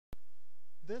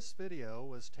This video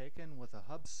was taken with a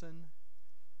Hubsan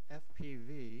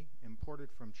FPV imported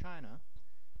from China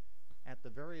at the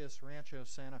various Rancho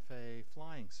Santa Fe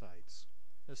flying sites.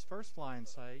 This first flying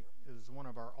site is one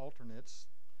of our alternates,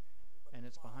 and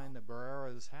it's behind the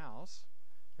Barrera's house.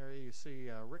 There you see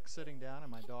Rick sitting down and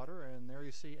my daughter, and there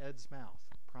you see Ed's mouth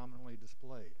prominently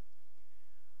displayed.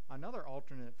 Another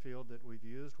alternate field that we've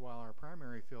used while our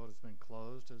primary field has been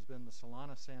closed has been the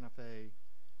Rancho Santa Fe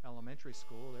Elementary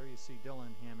School. There you see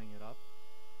Dylan hamming it up.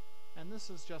 And this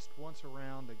is just once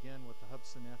around again with the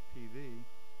Hubsan FPV.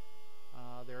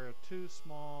 There are two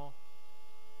small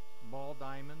ball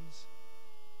diamonds.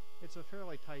 It's a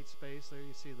fairly tight space. There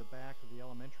you see the back of the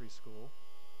elementary school.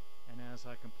 And as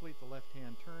I complete the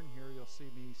left-hand turn here, you'll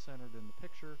see me centered in the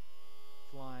picture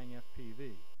flying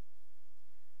FPV.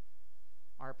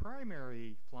 Our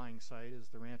primary flying site is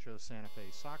the Rancho Santa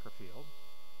Fe soccer field,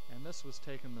 and this was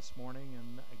taken this morning,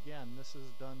 and again this is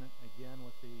done again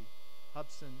with the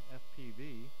Hubsan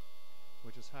FPV,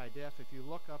 which is high def. If you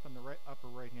look up in the upper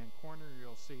right hand corner,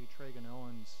 you'll see Tragan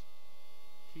Owens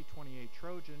T-28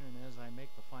 Trojan, and as I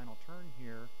make the final turn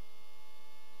here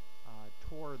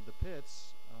toward the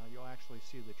pits, you'll actually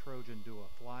see the Trojan do a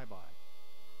flyby.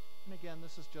 And again,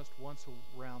 this is just once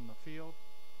around the field,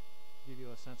 give you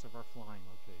a sense of our flying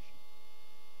location.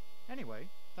 Anyway,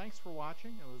 thanks for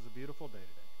watching. It was a beautiful day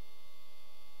today.